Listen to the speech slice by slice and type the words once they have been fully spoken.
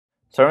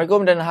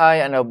Assalamualaikum dan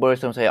hai, anda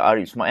bersama saya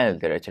Arib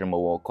Ismail dari acara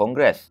MeeGo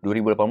Kongres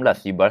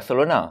 2018 di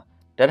Barcelona.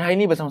 Dan hari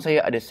ini bersama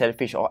saya ada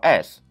Sailfish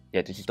OS,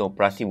 iaitu sistem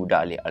operasi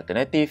mudah-alih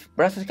alternatif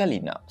berasaskan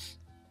Linux.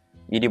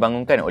 Ia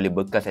dibangunkan oleh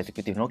bekas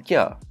eksekutif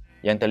Nokia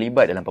yang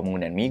terlibat dalam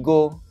pembangunan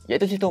MeeGo,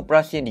 iaitu sistem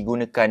operasi yang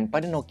digunakan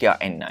pada Nokia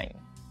N9.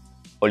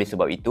 Oleh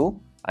sebab itu,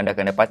 anda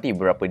akan dapati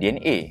beberapa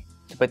DNA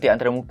seperti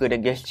antara muka dan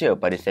gesture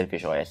pada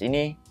Sailfish OS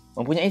ini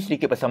mempunyai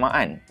sedikit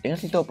persamaan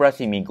dengan sistem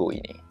operasi MeeGo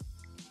ini.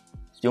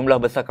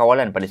 Sejumlah besar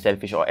kawalan pada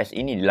Sailfish OS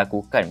ini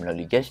dilakukan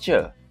melalui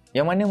gesture,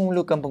 yang mana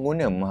memerlukan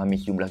pengguna memahami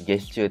sejumlah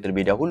gesture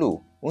terlebih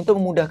dahulu untuk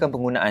memudahkan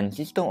penggunaan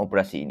sistem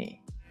operasi ini.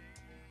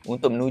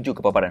 Untuk menuju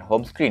ke paparan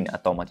home screen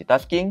atau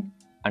multitasking,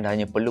 anda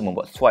hanya perlu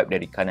membuat swipe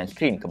dari kanan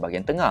screen ke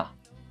bahagian tengah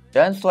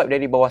dan swipe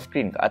dari bawah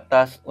screen ke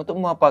atas untuk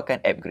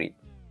memaparkan app grid.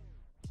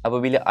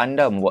 Apabila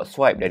anda membuat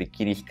swipe dari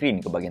kiri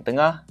screen ke bahagian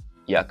tengah,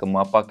 ia akan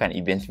memaparkan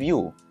events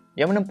view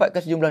yang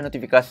menempatkan sejumlah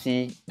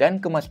notifikasi dan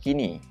kemas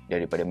kini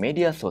daripada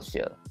media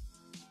sosial.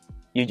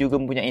 Ia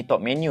juga mempunyai top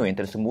menu yang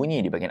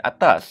tersembunyi di bahagian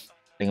atas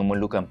dengan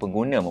memerlukan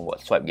pengguna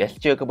membuat swipe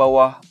gesture ke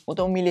bawah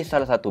untuk memilih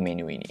salah satu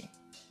menu ini.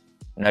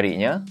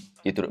 Menariknya,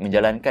 ia turut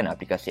menjalankan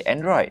aplikasi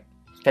Android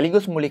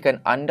sekaligus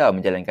membolehkan anda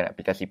menjalankan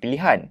aplikasi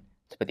pilihan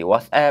seperti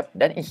WhatsApp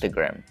dan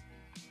Instagram.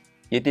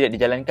 Ia tidak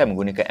dijalankan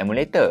menggunakan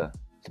emulator,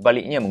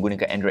 sebaliknya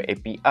menggunakan Android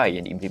API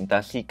yang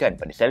diimplementasikan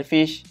pada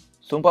Sailfish,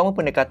 seumpama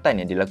pendekatan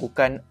yang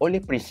dilakukan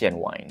oleh Persian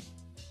Wine.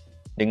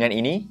 Dengan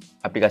ini,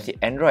 aplikasi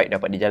Android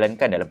dapat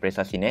dijalankan dalam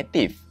prestasi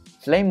native.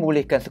 Selain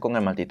membolehkan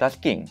sokongan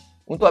multitasking,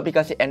 untuk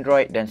aplikasi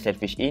Android dan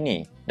Sailfish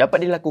ini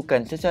dapat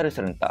dilakukan secara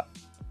serentak.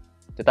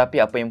 Tetapi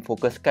apa yang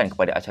memfokuskan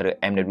kepada acara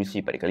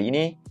MWC pada kali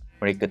ini,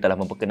 mereka telah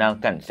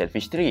memperkenalkan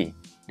Sailfish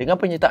 3 dengan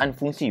penyertaan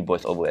fungsi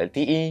voice over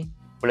LTE,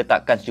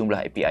 perletakkan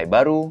sejumlah API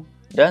baru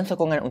dan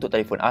sokongan untuk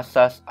telefon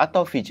asas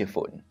atau feature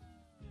phone.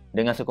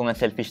 Dengan sokongan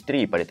Sailfish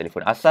 3 pada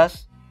telefon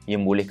asas, ia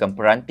membolehkan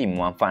peranti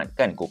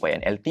memanfaatkan keupayaan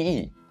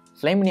LTE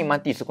selain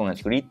menikmati sokongan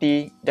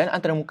security dan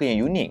antarmuka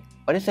yang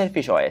unik pada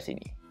Sailfish OS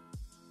ini.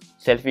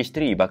 Sailfish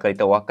 3 bakal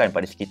ditawarkan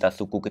pada sekitar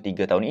suku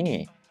ketiga tahun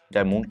ini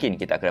dan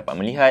mungkin kita akan dapat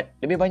melihat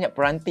lebih banyak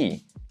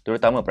peranti,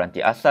 terutama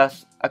peranti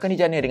asas, akan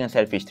dijana dengan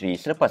Sailfish 3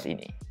 selepas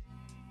ini.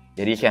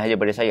 Jadi sekian sahaja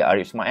daripada saya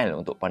Arib Ismail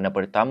untuk pandangan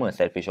pertama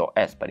Sailfish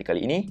OS pada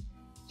kali ini.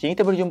 Sehingga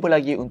kita berjumpa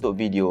lagi untuk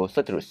video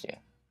seterusnya.